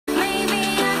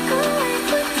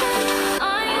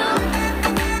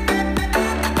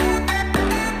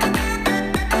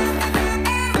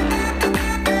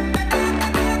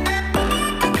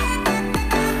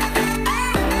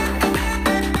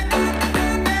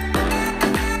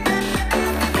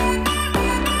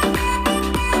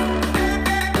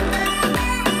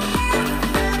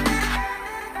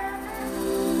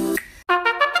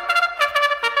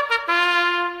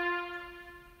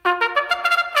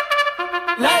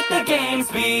the games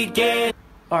begin.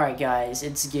 Alright guys,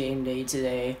 it's game day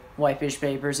today. Whitefish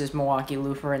Papers is Milwaukee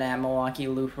Lutheran at Milwaukee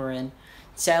Lutheran.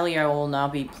 Sadly, I will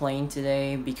not be playing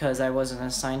today because I wasn't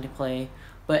assigned to play.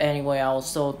 But anyway, I will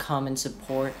still come and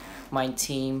support my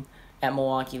team at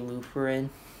Milwaukee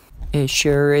Lutheran. It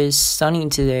sure is sunny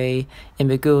today in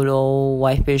the good old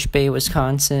Whitefish Bay,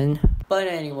 Wisconsin. But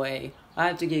anyway, I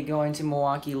have to get going to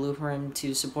Milwaukee Lutheran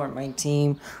to support my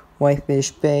team,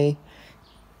 Whitefish Bay.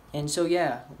 And so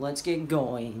yeah, let's get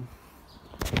going.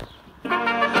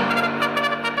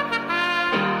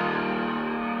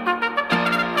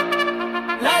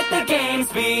 Let the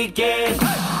games begin.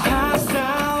 Passed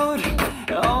out,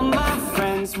 all my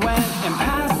friends went and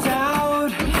passed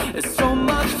out. There's so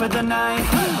much for the night.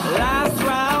 Last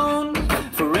round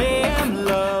for AM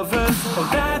lovers. Oh,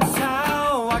 that's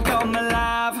how I come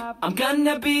alive. I'm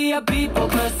gonna be a people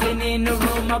person in the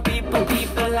room. A people,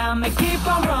 I'ma keep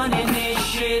on running this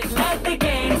shit. Let the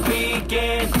games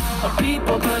begin. A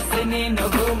people person in the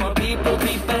room. A people,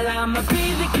 I'ma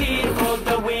be the kid for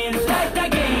the win. Let the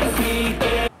games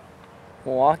begin.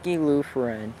 Milwaukee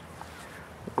Lutheran,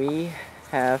 we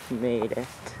have made it.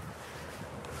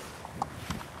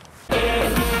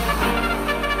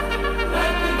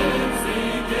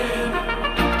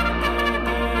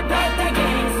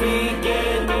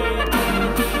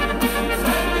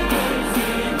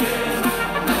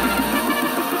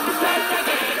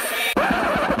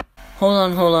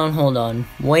 Hold on.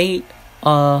 Wait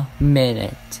a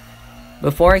minute.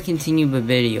 Before I continue the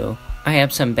video, I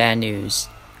have some bad news.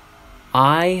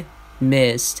 I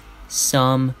missed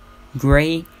some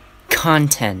great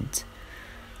content.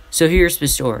 So here's the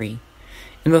story.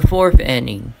 In the fourth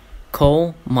inning,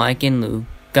 Cole, Mike, and Lou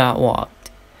got walked.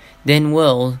 Then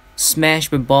Will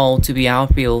smashed the ball to the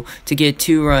outfield to get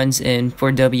 2 runs in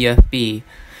for WFB.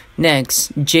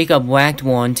 Next, Jacob whacked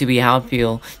one to the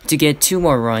outfield to get 2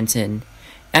 more runs in.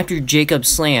 After Jacob's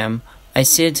slam, I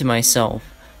said to myself,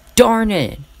 darn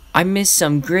it, I missed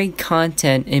some great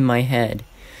content in my head.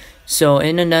 So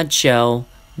in a nutshell,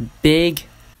 big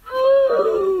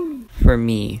for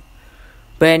me.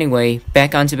 But anyway,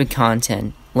 back onto the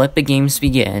content. Let the games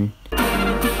begin.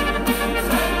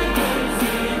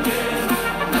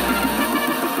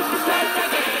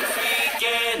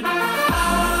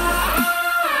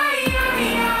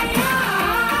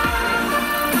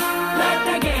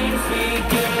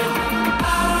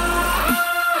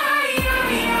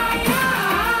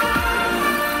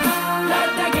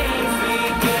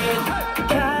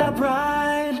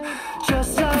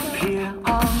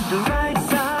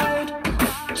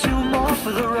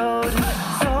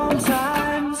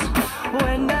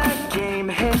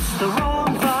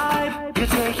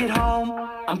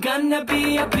 I'm gonna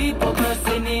be a people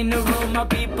person in the room. A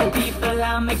people,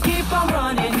 I'ma keep on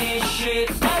running this shit.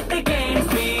 Let the games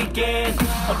begin.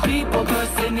 A people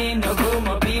person in the room.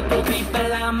 A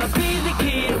people, I'ma be the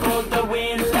kid for the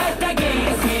win. Let the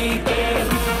games begin.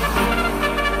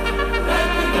 Let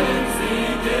the games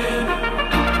begin.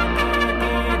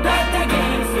 Let the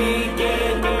games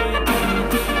begin.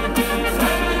 Let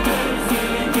the games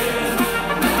begin.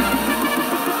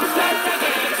 Let the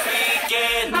games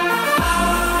begin.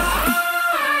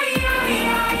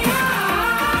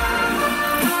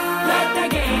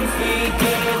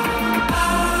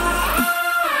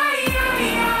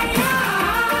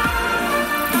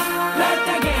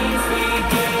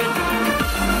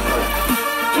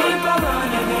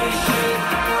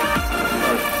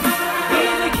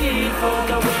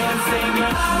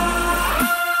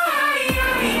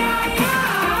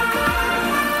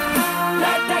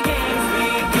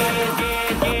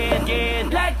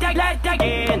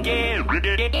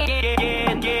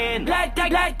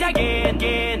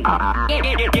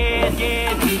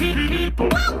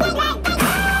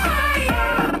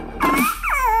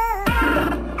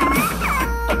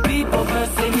 A people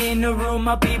person in the room,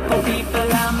 a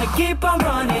people, I'ma keep on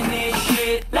running this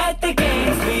shit. Let the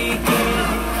games begin.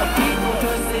 A people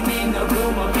person in the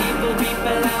room, a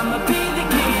people, I'ma be the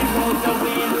kid for the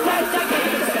win. Let the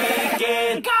games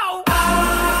begin. Go!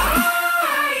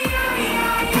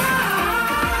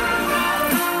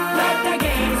 Let the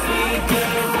games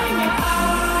begin.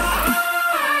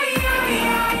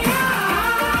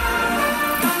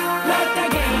 Let the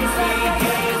games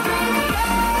begin.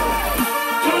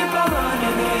 Keep on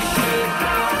running this shit.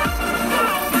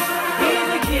 Be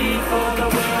the kid for the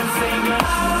win, sing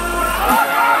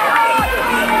it.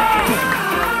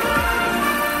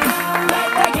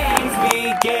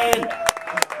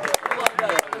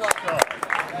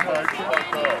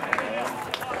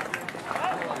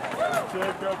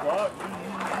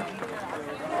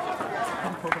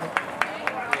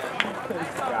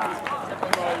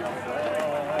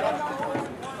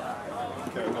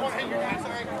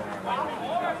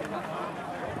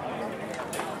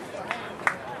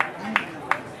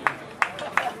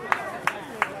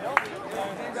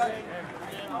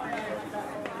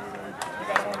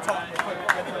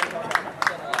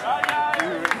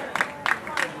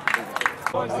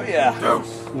 Oh yeah.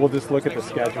 We'll just look at the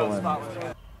schedule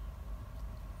and...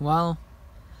 Well,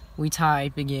 we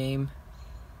tied the game.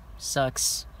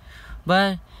 Sucks.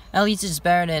 But at least it's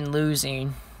better than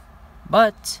losing.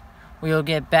 But we'll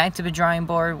get back to the drawing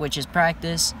board, which is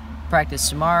practice. Practice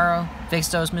tomorrow, fix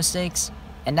those mistakes,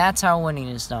 and that's how winning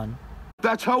is done.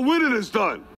 That's how winning is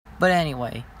done! But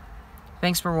anyway,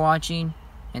 thanks for watching,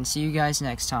 and see you guys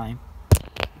next time.